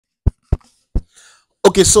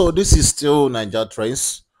Okay, so this is still Niger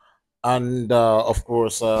Trains, and of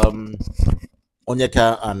course, Onyeka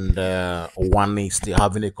and Wanni still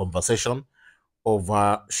having a conversation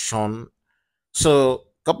over Sean. So, a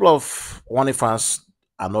couple of Wanni fans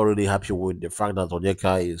are not really happy with the fact that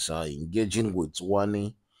Onyeka is engaging with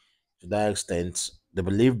Wanni to that extent. They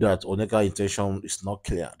believe that Onyeka's intention is not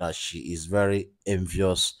clear, that she is very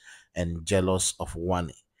envious and jealous of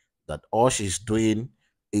Wanni, that all she's doing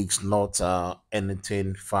is not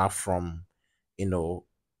anything far from, you know,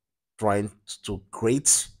 trying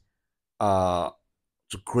uh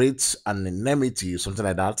to create an enmity, something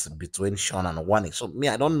like that, between Sean and Wanni. So me,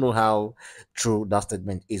 I don't know how true that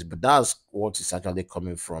statement is, but that's what is actually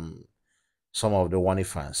coming from some of the Wanni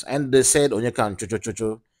fans. And they said Onyeka and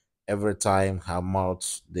Chocho every time her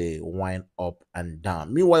mouth they wind up and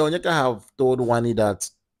down. Meanwhile, Onyeka have told Wanni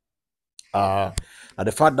uh that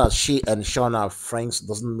the fact that she and Sean are friends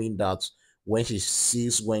doesn't mean that when she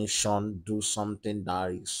sees when Sean do something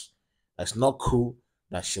that's not cool,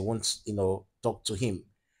 that she won't, talk to him.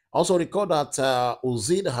 Also recall that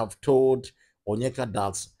Ozid have told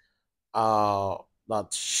Onyeka uh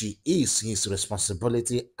that she is his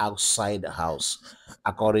responsibility outside the house,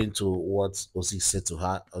 according to what Ozzy said to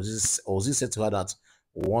her. Ozzy said to her that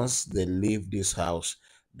once they leave this house,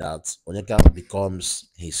 that Onyeka becomes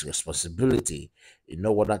his responsibility. You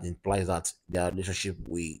know what that implies, that their relationship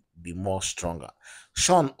will be more stronger.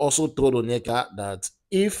 Sean also told Onyeka that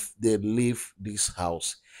if they leave this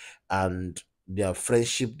house and their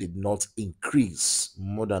friendship did not increase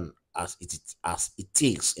more than as it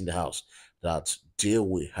is in the house, that they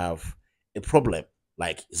will have a problem.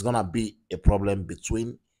 Like it's gonna be a problem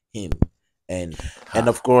between him and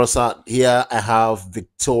of course, here I have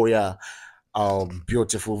Victoria,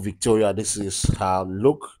 beautiful Victoria. This is her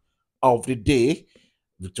look of the day.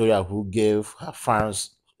 Victoria, who gave her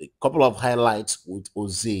fans a couple of highlights with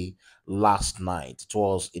Oz last night. It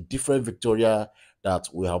was a different Victoria that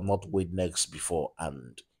we have not witnessed before,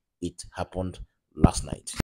 and it happened last night.